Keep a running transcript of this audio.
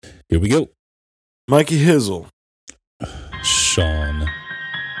Here we go. Mikey Hizzle. Sean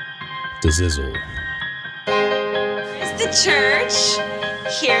DeZizzle. Here's the church.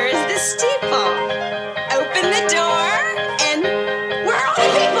 Here is the steeple. Open the door, and where are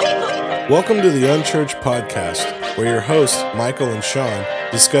all the people? Welcome to the Unchurched Podcast, where your hosts, Michael and Sean,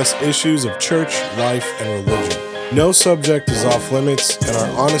 discuss issues of church, life, and religion. No subject is off limits, and our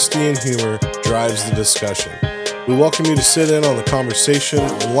honesty and humor drives the discussion. We welcome you to sit in on the conversation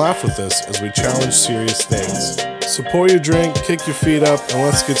and laugh with us as we challenge serious things. So pour your drink, kick your feet up, and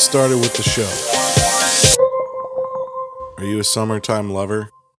let's get started with the show. Are you a summertime lover?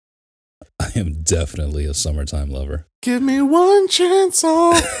 I am definitely a summertime lover. Give me one chance,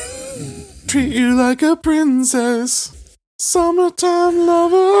 I'll treat you like a princess. Summertime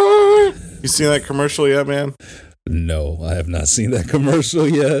lover. You seen that commercial yet, man? No, I have not seen that commercial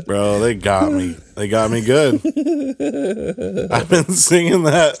yet. Bro, they got me. They got me good. I've been singing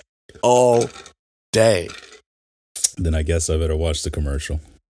that all day. Then I guess I better watch the commercial.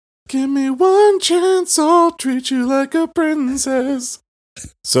 Give me one chance, I'll treat you like a princess.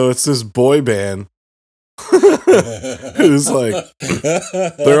 So it's this boy band who's like,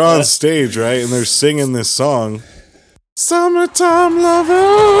 they're on stage, right? And they're singing this song, Summertime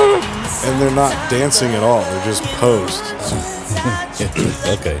Lover. And they're not dancing at all. They're just posed.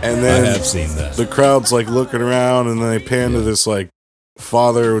 Okay. And then I have seen that. The crowd's like looking around, and then they pan to this like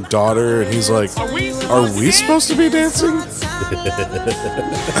father and daughter, and he's like, are we supposed to be dancing?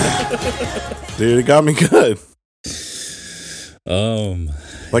 Dude, it got me good.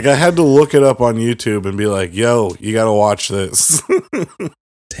 Like I had to look it up on YouTube and be like, yo, you gotta watch this.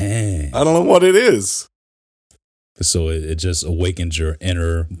 Dang. I don't know what it is. So it just awakened your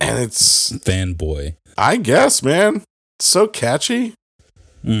inner And it's, fanboy. I guess, man, it's so catchy.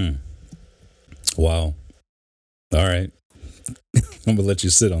 Wow. All right. I'm gonna let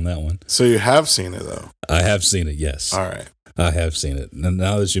you sit on that one. So you have seen it though? I have seen it, yes. All right. I have seen it. And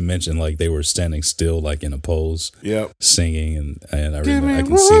now that you mentioned, like, they were standing still, like, in a pose, Yep. singing, and I Give remember, me I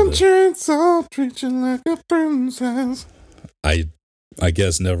can see one chance, I'll treat you like a princess. I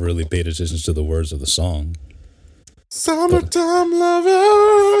guess never really paid attention to the words of the song. Summertime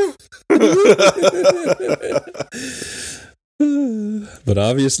lover. But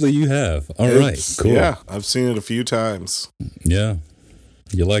obviously you have. All right, cool. Yeah, I've seen it a few times. Yeah.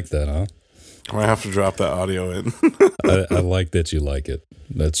 You like that, huh? I might have to drop that audio in. I like that you like it.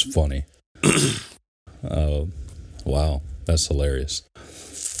 That's funny. Wow. That's hilarious.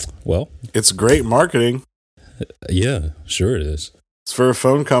 Well, It's great marketing. yeah, sure it is. It's for a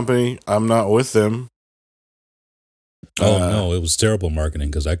phone company. I'm not with them. Oh, no, it was terrible marketing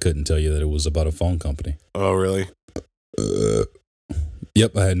because I couldn't tell you that it was about a phone company. Oh, really?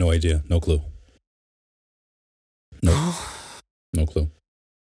 Yep, I had no idea. No clue. No clue.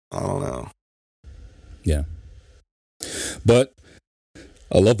 I don't know. Yeah. But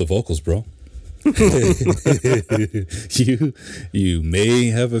I love the vocals, bro. you may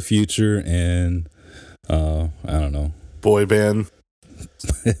have a future in I don't know. Boy band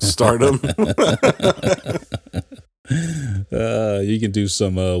stardom. You can do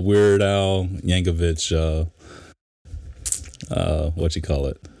some Weird Al Yankovic what you call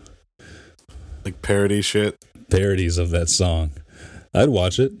it? Like parody shit. Parodies of that song. I'd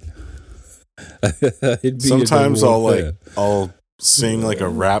watch it. Sometimes I'll sing like a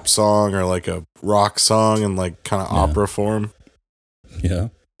rap song or like a rock song in like kind of opera form. Yeah.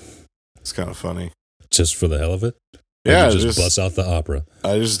 It's kind of funny. Just for the hell of it? Yeah, Or just bust out the opera.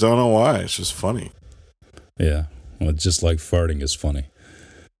 I just don't know why. It's just funny. Yeah. Well, just like farting is funny.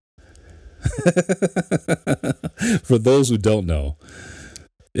 For those who don't know,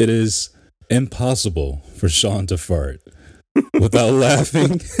 it is impossible for Sean to fart without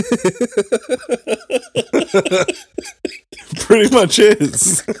laughing. Pretty much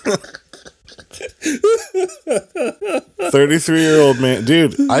is. 33-year-old man.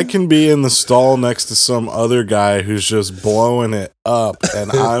 Dude, I can be in the stall next to some other guy who's just blowing it up,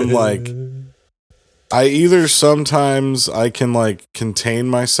 and I'm like, sometimes I can like contain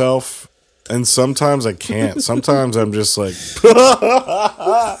myself, and sometimes I can't. Sometimes I'm just like, you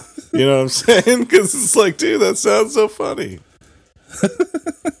know what I'm saying? Because it's like, dude, that sounds so funny.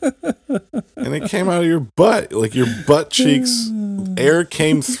 And it came out of your butt, like your butt cheeks, air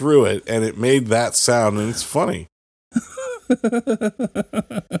came through it, and it made that sound, and it's funny.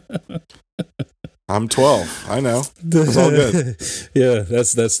 I'm 12. I know. It's all good. Yeah,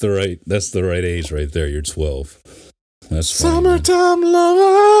 that's the right age right there. You're 12. That's funny, Summertime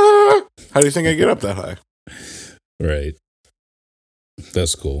lover. How do you think I get up that high? right.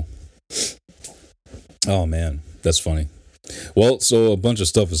 That's cool. Oh man, that's funny. Well, so a bunch of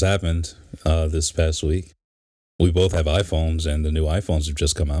stuff has happened this past week. We both have iPhones, and the new iPhones have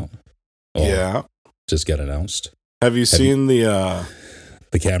just come out. Or Yeah. just got announced. Have you seen the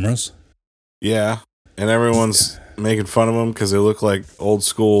cameras? Yeah, and everyone's making fun of them because they look like old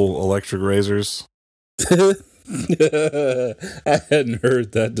school electric razors. I hadn't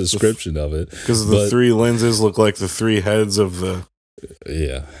heard that description of it. Because the three lenses look like the three heads of the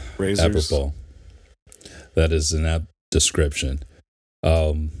razors. Apropos. That is an apt description.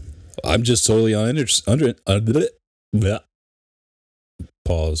 I'm just totally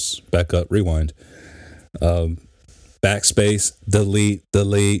pause, back up, rewind. Backspace, delete.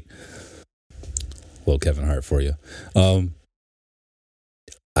 Well, Kevin Hart for you. I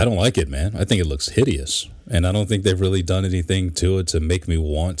don't like it, man. I think it looks hideous. And I don't think they've really done anything to it to make me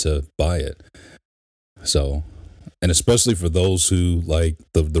want to buy it. So, and especially for those who like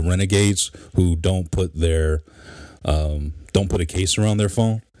the renegades who don't put their, don't put a case around their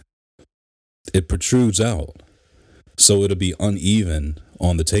phone, it protrudes out. So it'll be uneven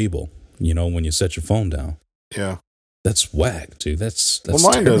on the table, you know, when you set your phone down. Yeah. That's whack, dude. That's well,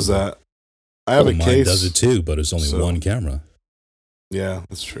 mine terrible. does that. I have a mine case. Does it too, but it's only one camera. Yeah,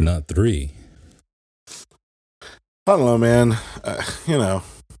 that's true. Not three. I don't know, man. You know,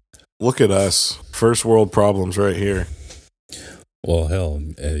 look at us. First world problems right here. Well, hell,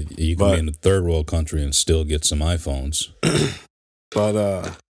 you can be in a third world country and still get some iPhones.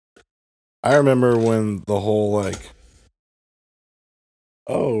 But I remember when the whole like,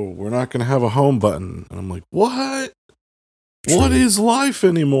 oh, we're not going to have a home button. And I'm like, what? True. What is life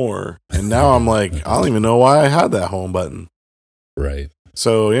anymore? And now I'm like, I don't even know why I had that home button. Right.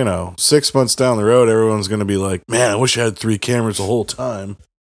 So, you know, 6 months down the road, everyone's going to be like, man, I wish I had 3 cameras the whole time.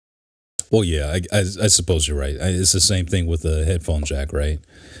 Well, yeah, I suppose you're right. It's the same thing with the headphone jack, right?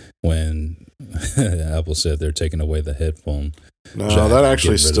 When Apple said they're taking away the headphone No, that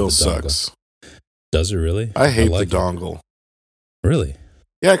actually still sucks. Does it really? I hate the dongle. Really?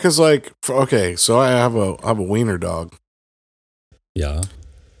 Yeah, because like, okay, so I have a wiener dog. Yeah.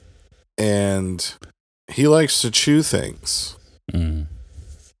 And he likes to chew things. Mm.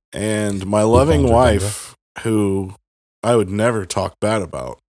 And my loving wife, who I would never talk bad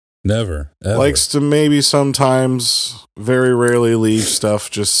about, never, ever. likes to maybe sometimes, very rarely, leave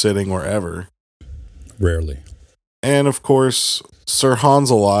stuff just sitting wherever. Rarely. And of course, Sir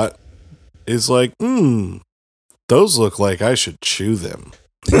Hans-a-Lot is like, those look like I should chew them.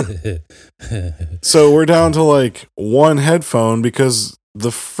 So we're down to like one headphone because the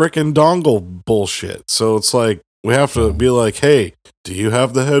frickin' dongle bullshit. So it's like, we have to be like, hey, do you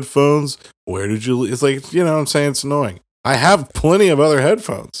have the headphones? Where did you leave? It's like, you know what I'm saying? It's annoying. I have plenty of other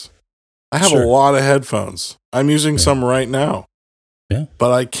headphones. I have a lot of headphones. I'm using some right now. Yeah.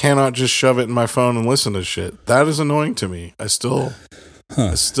 But I cannot just shove it in my phone and listen to shit. That is annoying to me. I still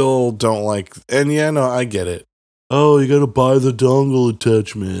don't like, and yeah, no, I get it. Oh, you gotta buy the dongle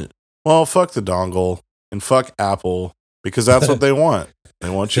attachment. Well, fuck the dongle and fuck Apple because that's what they want. They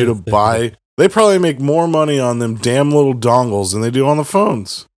want you to buy. They probably make more money on them damn little dongles than they do on the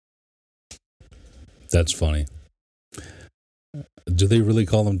phones. That's funny. Do they really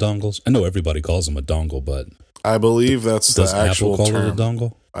call them dongles? I know everybody calls them a dongle, but I believe that's the actual Apple call term. it a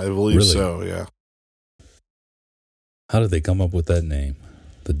dongle? I believe so, yeah. How did they come up with that name?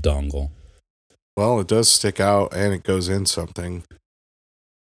 The dongle. Well, it does stick out and it goes in something.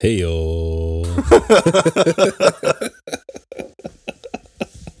 Hey-yo.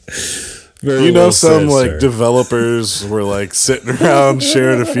 You know, some like developers were like sitting around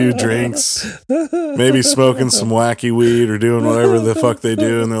sharing a few drinks, maybe smoking some wacky weed or doing whatever the fuck they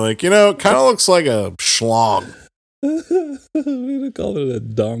do. And they're like, you know, it kind of looks like a schlong. We're going to call it a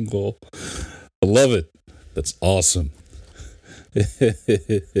dongle. I love it. That's awesome.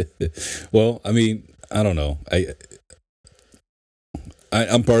 Well, I mean, I don't know.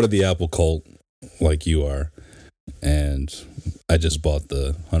 I'm part of the Apple cult like you are. And I just bought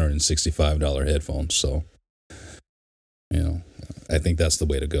the $165 headphones. So, you know, I think that's the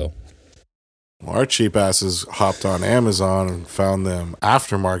way to go. Well, our cheap asses hopped on Amazon and found them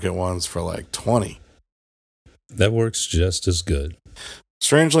aftermarket ones for like $20. That works just as good.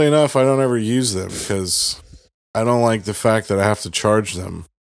 Strangely enough, I don't ever use them because I don't like the fact that I have to charge them.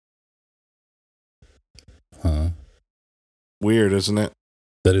 Huh? Weird, isn't it?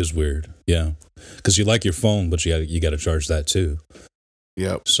 That is weird. Yeah. Because you like your phone, but you got to charge that too.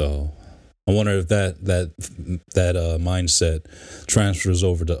 Yep. So I wonder if that mindset transfers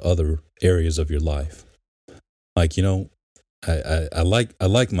over to other areas of your life. Like, you know, I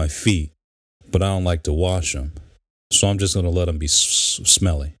like my feet, but I don't like to wash them. So I'm just going to let them be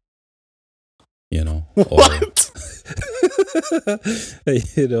smelly. You know? What?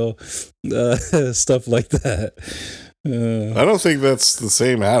 Stuff like that. I don't think that's the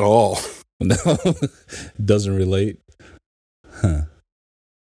same at all. No, doesn't relate. Huh.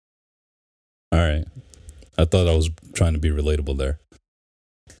 All right. I thought I was trying to be relatable there.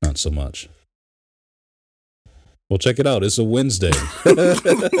 Not so much. Well, check it out. It's a Wednesday.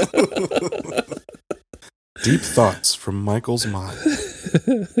 Deep thoughts from Michael's mind.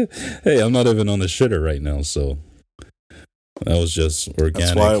 Hey, I'm not even on the shitter right now, so that was just organic.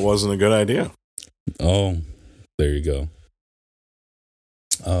 That's why it wasn't a good idea. Oh, there you go.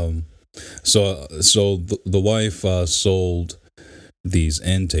 So the wife sold these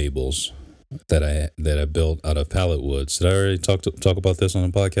end tables that I built out of pallet woods. Did I already talk about this on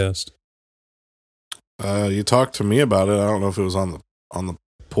the podcast? You talked to me about it. I don't know if it was on the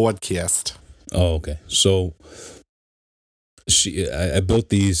podcast. Oh, okay. So I built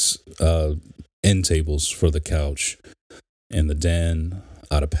these end tables for the couch in the den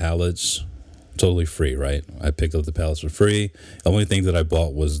out of pallets, totally free, right? I picked up the pallets for free. The only thing that I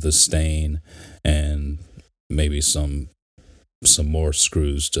bought was the stain and maybe some more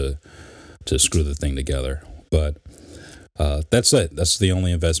screws to screw the thing together. But that's it. That's the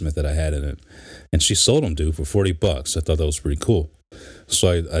only investment that I had in it. And she sold them, dude, for $40. I thought that was pretty cool.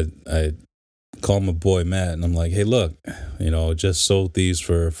 So I called my boy Matt, and I'm like, hey, look, just sold these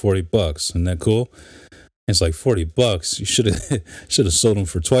for $40. Isn't that cool? And it's like, $40? You should have sold them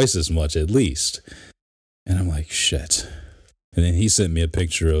for twice as much at least. And I'm like, shit. And then he sent me a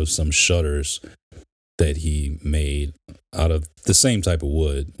picture of some shutters that he made out of the same type of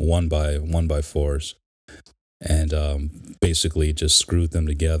wood, 1x4s, and basically just screwed them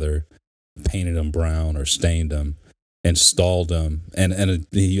together, painted them brown or stained them, installed them, and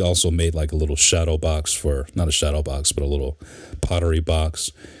he also made like a little shadow box not a shadow box, but a little pottery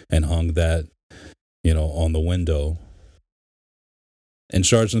box, and hung that, on the window, and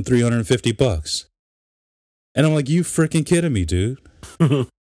charged him $350. And I'm like, you freaking kidding me, dude?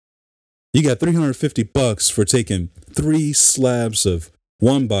 You got $350 for taking 3 slabs of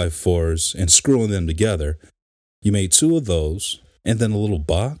 1x4s and screwing them together. You made 2 of those, and then a little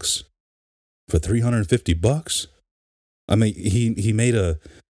box for $350. I mean, he made a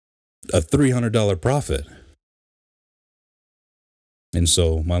 $300 profit. And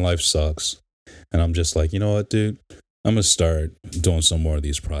so my life sucks. And I'm just like, you know what, dude? I'm going to start doing some more of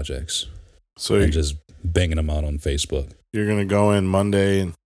these projects. So and just banging them out on Facebook. You're going to go in Monday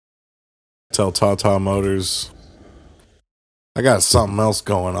and tell Tata Motors, I got something else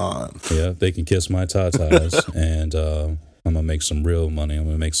going on. Yeah, they can kiss my tatas. And I'm going to make some real money. I'm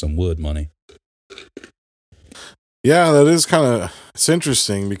going to make some wood money. Yeah, that is it's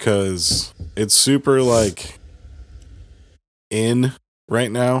interesting because it's super like in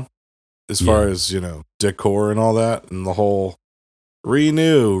right now as far as, decor and all that, and the whole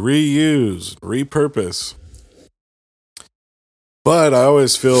renew, reuse, repurpose. But I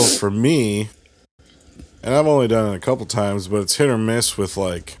always feel for me, and I've only done it a couple times, but it's hit or miss with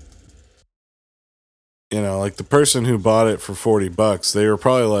like the person who bought it for $40, they were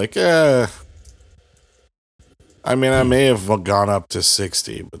probably like, I mean, I may have gone up to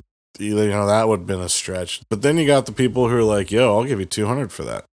 60, but that would have been a stretch. But then you got the people who are like, yo, I'll give you 200 for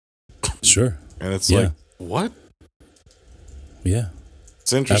that. Sure. And it's like, what? Yeah.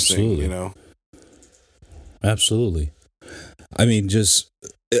 It's interesting, Absolutely. Absolutely. I mean, just,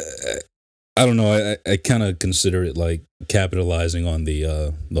 I don't know. I kind of consider it like capitalizing on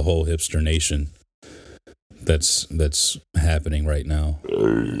the whole hipster nation that's happening right now.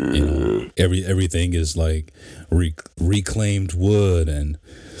 Everything is like reclaimed wood and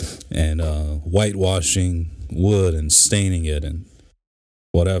whitewashing wood and staining it and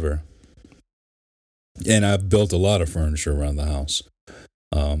whatever. And I've built a lot of furniture around the house.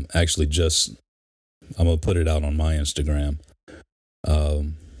 Actually, I'm gonna put it out on my Instagram.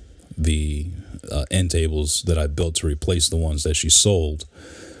 The end tables that I built to replace the ones that she sold.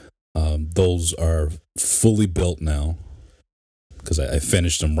 Those are fully built now because I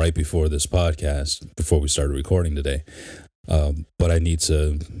finished them right before this podcast, before we started recording today. But I need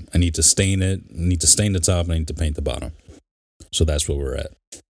to stain it. I need to stain the top and I need to paint the bottom. So that's where we're at.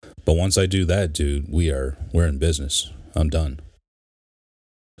 But once I do that, dude, we're in business. I'm done.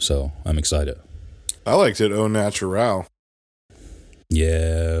 So I'm excited. I liked it au natural.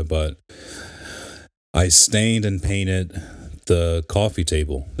 Yeah, but I stained and painted the coffee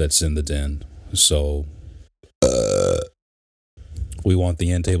table that's in the den. So we want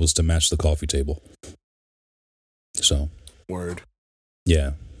the end tables to match the coffee table. So word.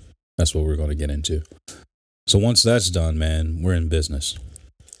 Yeah, that's what we're going to get into. So once that's done, man, we're in business.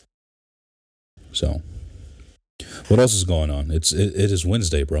 So What else is going on? It is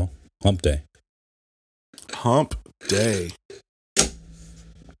Wednesday, bro. Hump day. Hump day.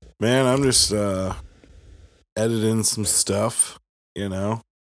 Man, I'm just editing some stuff, you know.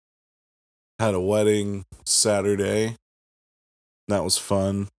 Had a wedding Saturday. That was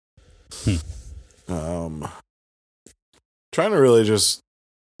fun. Trying to really just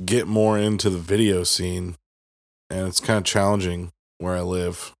get more into the video scene, and it's kind of challenging where I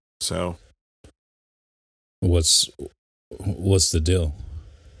live. So, what's the deal?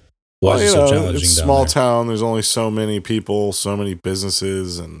 Why well, is it so challenging? It's a down small there? town. There's only so many people, so many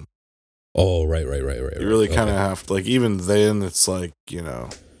businesses, and oh, right. You really kind of have to, like, even then, it's like, you know,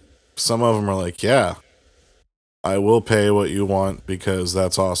 some of them are like, yeah, I will pay what you want because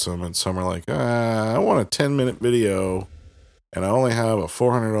that's awesome. And some are like, I want a 10-minute video and I only have a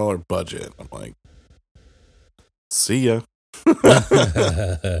 $400 budget. I'm like, see ya.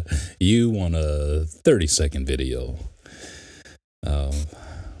 You want a 30-second video. Wow.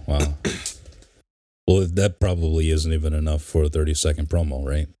 Well, that probably isn't even enough for a 30-second promo,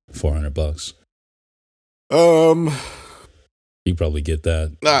 right? $400. You probably get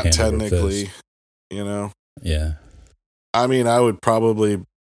that. Not technically, you know. Yeah. I mean, I would probably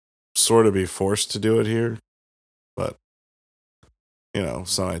sort of be forced to do it here, but you know,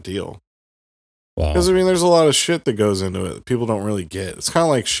 it's not ideal. Wow. Because I mean, there's a lot of shit that goes into it that people don't really get. It's kind of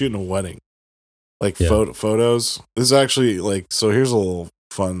like shooting a wedding, like photos. This is actually like, so here's a little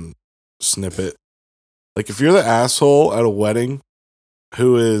fun snippet. Like, if you're the asshole at a wedding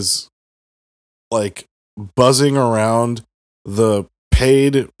who is like buzzing around the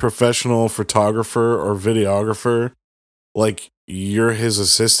paid professional photographer or videographer, like you're his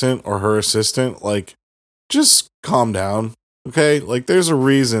assistant or her assistant, like, just calm down. Okay. Like, there's a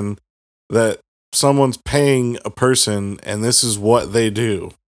reason that someone's paying a person and this is what they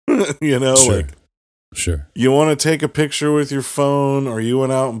do. You know, sure. Like, sure. You want to take a picture with your phone, or you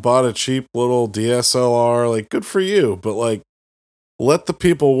went out and bought a cheap little DSLR, like, good for you. But like, let the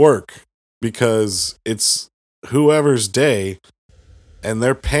people work, because it's whoever's day and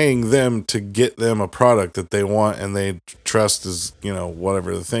they're paying them to get them a product that they want and they trust is, you know,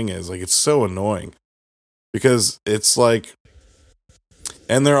 whatever the thing is. Like, it's so annoying because it's like,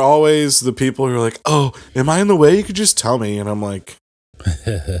 and they're always the people who are like, oh, am I in the way? You could just tell me. And I'm like,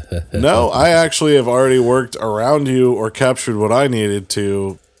 no, I actually have already worked around you or captured what I needed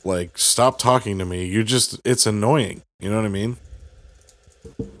to. Like, stop talking to me. It's annoying. You know what I mean?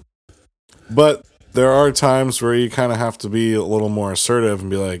 But there are times where you kind of have to be a little more assertive and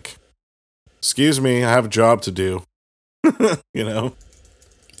be like, excuse me, I have a job to do. You know?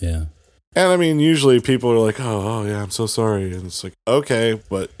 Yeah. And I mean, usually people are like, oh yeah, I'm so sorry. And it's like, okay,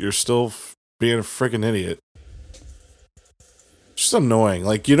 but you're still being a freaking idiot. It's just annoying.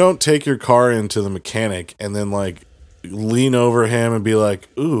 Like, you don't take your car into the mechanic and then like lean over him and be like,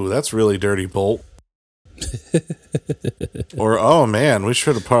 ooh, that's really dirty bolt. Or, oh man, we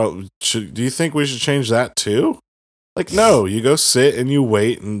should have do you think we should change that too? Like, no, you go sit and you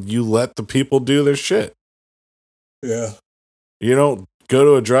wait and you let the people do their shit. Yeah. You don't go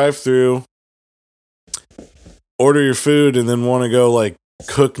to a drive-thru, order your food, and then want to go like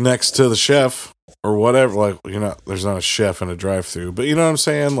cook next to the chef or whatever. Like, there's not a chef in a drive-thru, but you know what I'm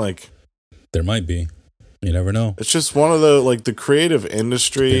saying? Like, there might be. You never know. It's just one of the creative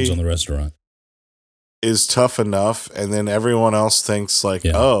industry. Depends on the restaurant. Is tough enough, and then everyone else thinks like,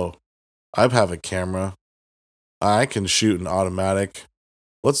 oh, I have a camera, I can shoot an automatic.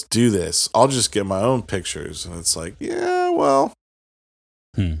 Let's do this. I'll just get my own pictures. And it's like, yeah, well,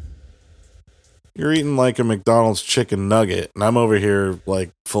 you're eating like a McDonald's chicken nugget, and I'm over here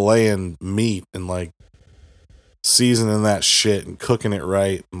like filleting meat and like seasoning that shit and cooking it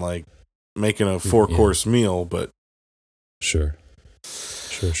right and like making a 4-course meal. But sure.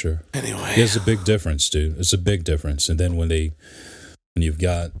 Anyway, it's a big difference, dude. It's a big difference. And then when you've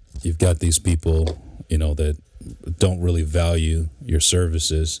got these people, you know, that don't really value your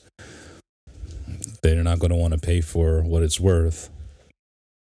services, they're not going to want to pay for what it's worth.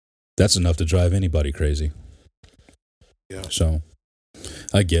 That's enough to drive anybody crazy. Yeah. So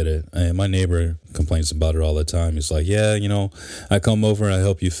I get it. And my neighbor complains about it all the time. He's like, yeah, you know, I come over and I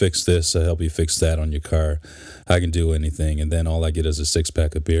help you fix this. I help you fix that on your car. I can do anything. And then all I get is a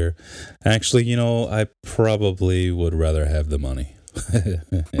 6-pack of beer. Actually, you know, I probably would rather have the money.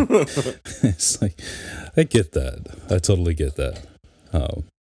 It's like, I get that. I totally get that.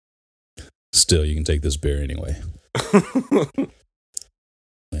 Still, you can take this beer anyway.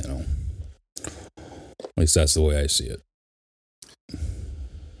 You know, at least that's the way I see it.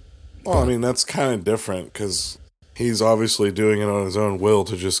 Well, I mean, that's kind of different because he's obviously doing it on his own will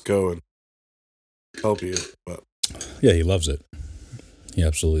to just go and help you. But Yeah, he loves it. He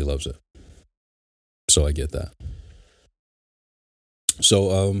absolutely loves it. So I get that.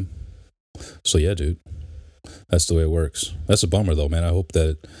 So yeah, dude. That's the way it works. That's a bummer though, man. I hope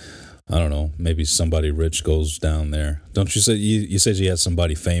that, I don't know, maybe somebody rich goes down there. Don't you say you said you had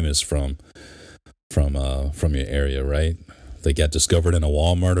somebody famous from your area, right? They got discovered in a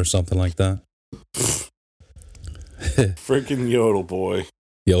Walmart or something like that. Freaking Yodel Boy.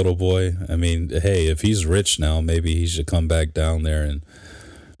 Yodel Boy. I mean, hey, if he's rich now, maybe he should come back down there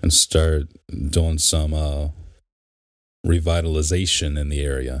and start doing some revitalization in the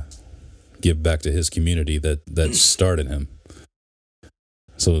area. Give back to his community that started him,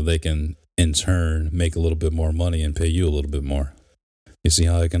 so that they can in turn make a little bit more money and pay you a little bit more. You see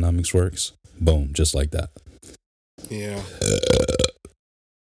how economics works? Boom, just like that. Yeah.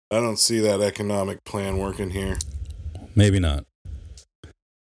 I don't see that economic plan working here. Maybe not.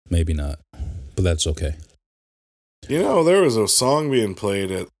 But that's okay. You know, there was a song being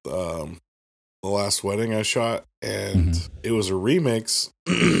played at the last wedding I shot, and it was a remix.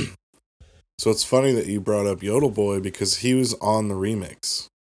 So it's funny that you brought up Yodel Boy because he was on the remix.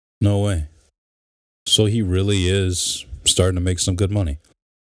 No way. So he really is starting to make some good money.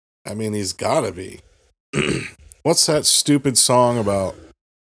 I mean, he's gotta be. What's that stupid song about?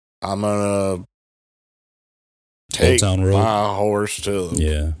 I'm gonna take Town Road? my horse to the...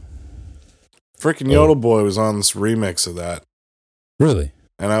 Yeah. Freaking Yodel Boy was on this remix of that. Really?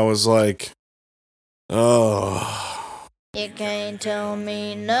 And I was like, oh... You can't tell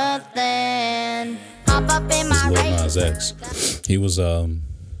me nothing. Hop up in my Lil race. Nas X. He was or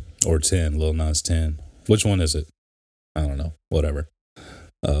 10, Lil Nas 10. Which one is it? I don't know. Whatever.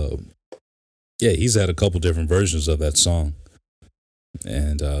 Yeah, he's had a couple different versions of that song.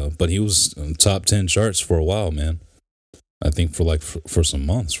 And but he was in top 10 charts for a while, man. I think for some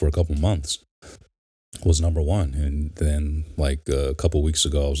months, for a couple months. Was number one. And then like a couple weeks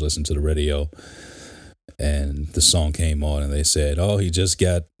ago I was listening to the radio, and the song came on, and they said, oh, he just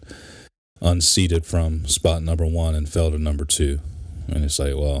got unseated from spot number 1 and fell to number 2. And it's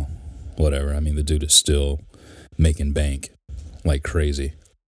like, well, whatever. I mean, the dude is still making bank like crazy.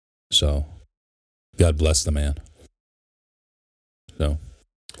 So, God bless the man. So.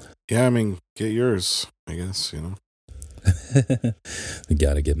 Yeah, I mean, get yours, I guess, you know. You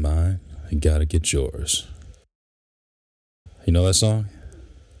gotta get mine. You gotta get yours. You know that song?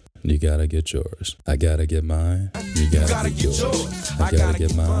 You gotta get yours. I gotta get mine. You gotta get yours. I gotta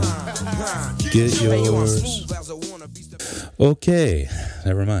get mine. Get yours. Okay,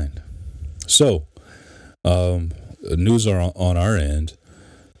 never mind. So, news are on our end.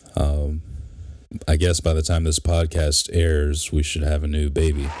 I guess by the time this podcast airs, we should have a new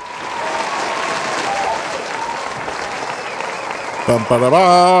baby.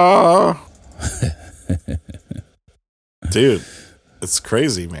 Ba-ba-da-ba. Dude, it's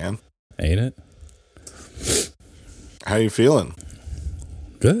crazy, man. Ain't it? How you feeling?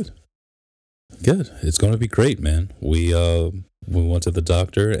 Good. It's going to be great, man. We went to the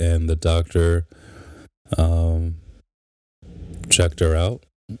doctor, and the doctor checked her out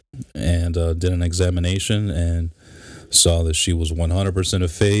and did an examination and saw that she was 100%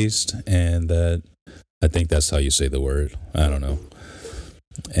 effaced, and that, I think that's how you say the word. I don't know.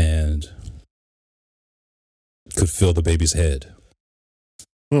 And could feel the baby's head.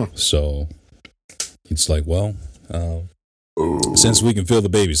 So it's like, well, since we can feel the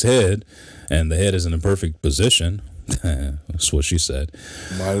baby's head and the head is in a perfect position, that's what she said.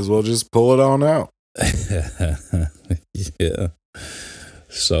 Might as well just pull it on out. Yeah.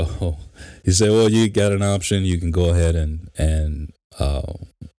 So he said, well, you got an option. You can go ahead and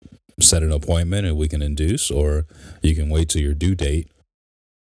set an appointment and we can induce, or you can wait till your due date.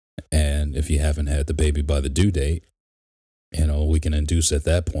 And if you haven't had the baby by the due date, we can induce at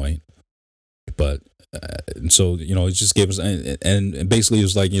that point. But so, it just gave us, and basically it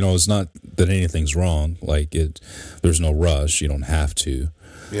was like, it's not that anything's wrong. Like there's no rush. You don't have to.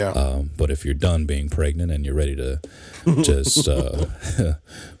 Yeah. But if you're done being pregnant and you're ready to just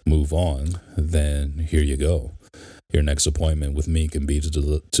move on, then here you go. Your next appointment with me can be to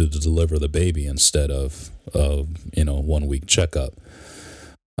deliver the baby instead of 1 week checkup.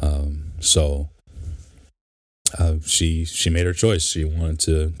 So she made her choice. She wanted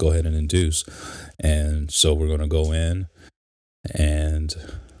to go ahead and induce, and so we're going to go in, and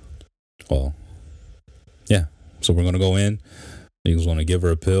so we're going to go in. He's going to give her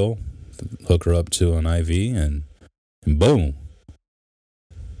a pill, hook her up to an IV, and boom.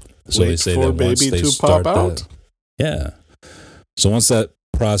 So wait they say for that once baby they to start pop out? that, yeah. So once that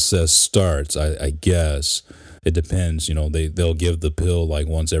process starts, I guess it depends. They'll give the pill like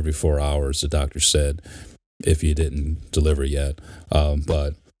once every 4 hours. The doctor said, if you didn't deliver yet.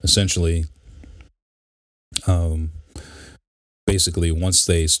 But essentially, basically, once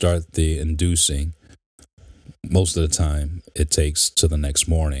they start the inducing, most of the time it takes to the next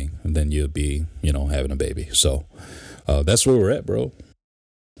morning, and then you'll be, having a baby. So that's where we're at, bro.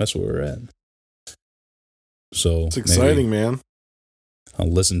 That's where we're at. So It's exciting, man.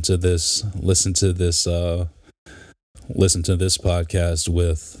 I'll listen to this podcast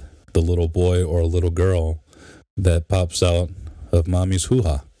with the little boy or little girl that pops out of mommy's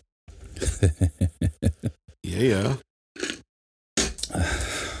hoo-ha. Yeah.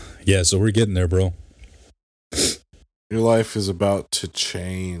 Yeah, so we're getting there, bro. Your life is about to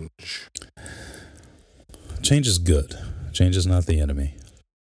change. Change is good. Change is not the enemy.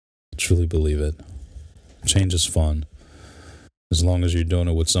 I truly believe it. Change is fun. As long as you're doing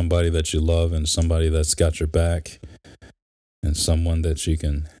it with somebody that you love and somebody that's got your back and someone that you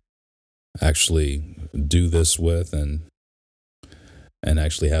can actually do this with and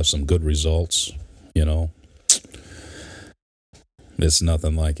actually have some good results, it's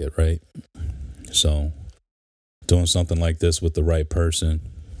nothing like it, right? So doing something like this with the right person,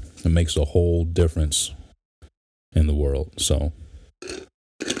 it makes a whole difference in the world. So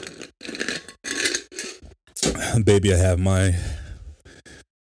baby, I have my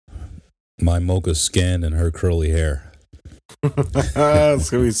mocha skin and her curly hair. It's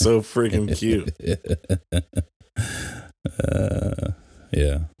gonna be so freaking cute.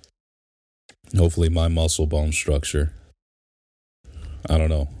 Yeah. Hopefully my muscle bone structure. I don't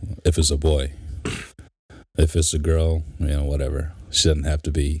know if it's a boy. If it's a girl, whatever. She doesn't have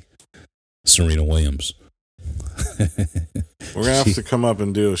to be Serena Williams. We're gonna have to come up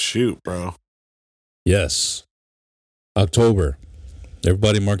and do a shoot, bro. Yes. October.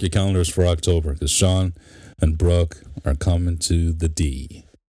 Everybody mark your calendars for October, because Sean and Brooke are coming to the D.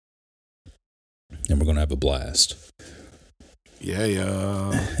 And we're going to have a blast.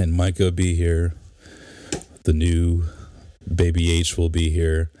 Yeah. And Micah will be here. The new baby H will be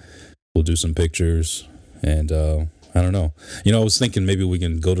here. We'll do some pictures. And I don't know. I was thinking maybe we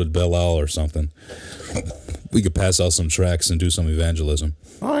can go to Belle Isle or something. We could pass out some tracts and do some evangelism.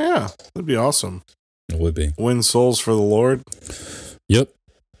 Oh, yeah. That'd be awesome. It would be. Win souls for the Lord. Yep.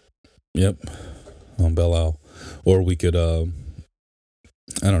 On Belle Isle. Or we could, I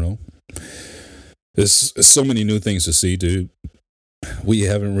don't know. There's so many new things to see, dude. We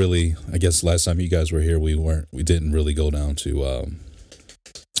haven't really, I guess last time you guys were here, we didn't really go down to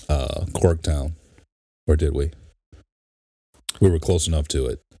Corktown. Or did we? We were close enough to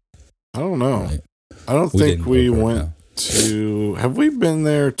it. I don't know. Right? I don't We think didn't we go to went Corktown. to... Have we been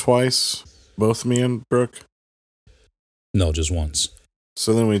there twice? Both me and Brooke? No, just once.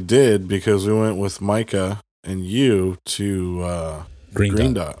 So then we did, because we went with Micah and you to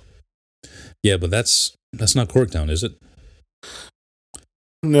Green Dot. Yeah, but that's not Corktown, is it?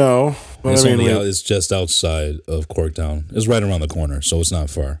 No, but It's I mean, it's just outside of Corktown. It's right around the corner, so it's not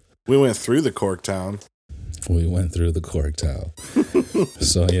far. we went through the Corktown. We went through the Corktown.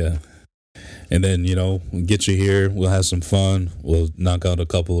 So, yeah. And then, we'll get you here. We'll have some fun. We'll knock out a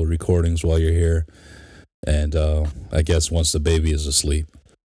couple of recordings while you're here. And I guess once the baby is asleep,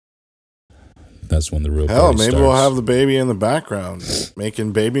 that's when the real Hell, party maybe starts. we'll have the baby in the background,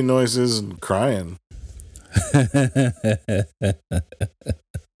 making baby noises and crying.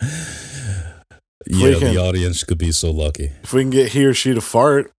 Yeah, can- the audience could be so lucky. If we can get he or she to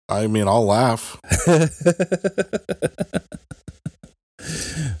fart, I mean, I'll laugh.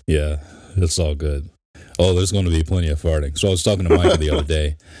 Yeah, it's all good. Oh, there's going to be plenty of farting. So I was talking to Michael the other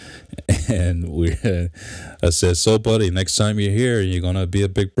day, and I said, "So, buddy, next time you're here, you're going to be a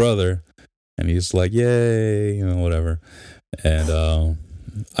big brother." And he's like, "Yay," whatever. And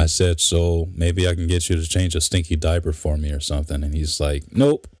I said, "So maybe I can get you to change a stinky diaper for me or something." And he's like,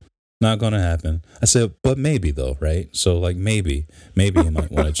 "Nope, not going to happen." I said, "But maybe though, right? So like maybe you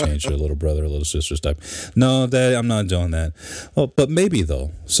might want to change your little brother or little sister's diaper." "No, Dad, I'm not doing that." "Oh, but maybe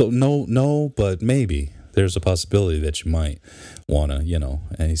though." "So no, but maybe there's a possibility that you might want to,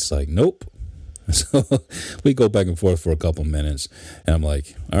 And he's like, "Nope." So we go back and forth for a couple minutes, and I'm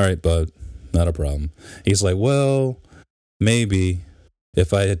like, "All right, bud, not a problem." He's like, "Well, maybe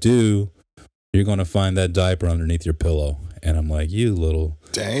if I do, you're going to find that diaper underneath your pillow." And I'm like, "You little..."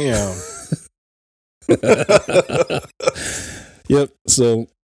 Damn. Yep. So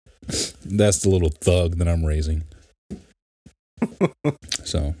that's the little thug that I'm raising.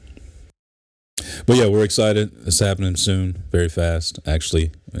 So, but yeah, we're excited. It's happening soon, very fast.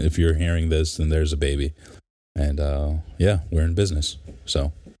 Actually, if you're hearing this, then there's a baby. And yeah, we're in business.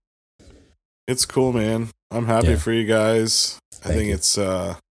 So It's cool, man. I'm happy Yeah. for you guys. I Thank think you. it's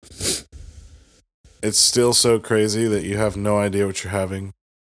it's still so crazy that you have no idea what you're having.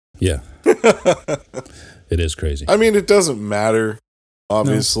 Yeah. It is crazy. I mean, it doesn't matter,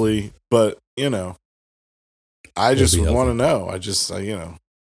 obviously, but, you know, I just want to know. You know.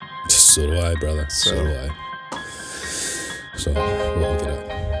 So do I, brother. So do I. So we'll hook it up.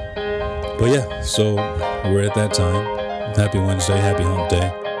 But yeah, so we're at that time. Happy Wednesday, happy hump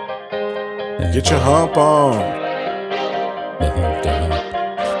day. And get your hump on. The hump, the hump.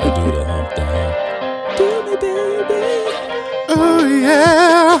 I do the hump, the hump. Do me, baby. Oh,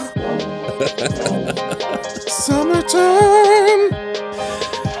 yeah. Summertime.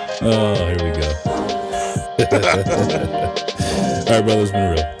 Oh, here we go. All right, brother, it's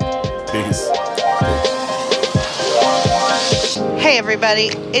been real. Peace. Hey everybody,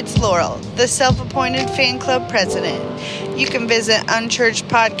 it's Laurel, the self-appointed fan club president. You can visit Unchurched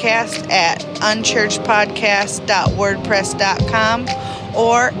Podcast at unchurchedpodcast.wordpress.com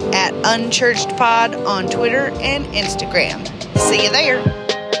or at unchurchedpod on Twitter and Instagram. See you there.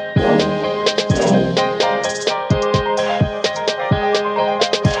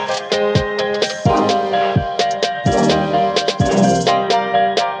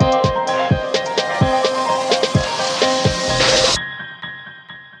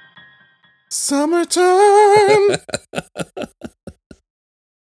 Summertime.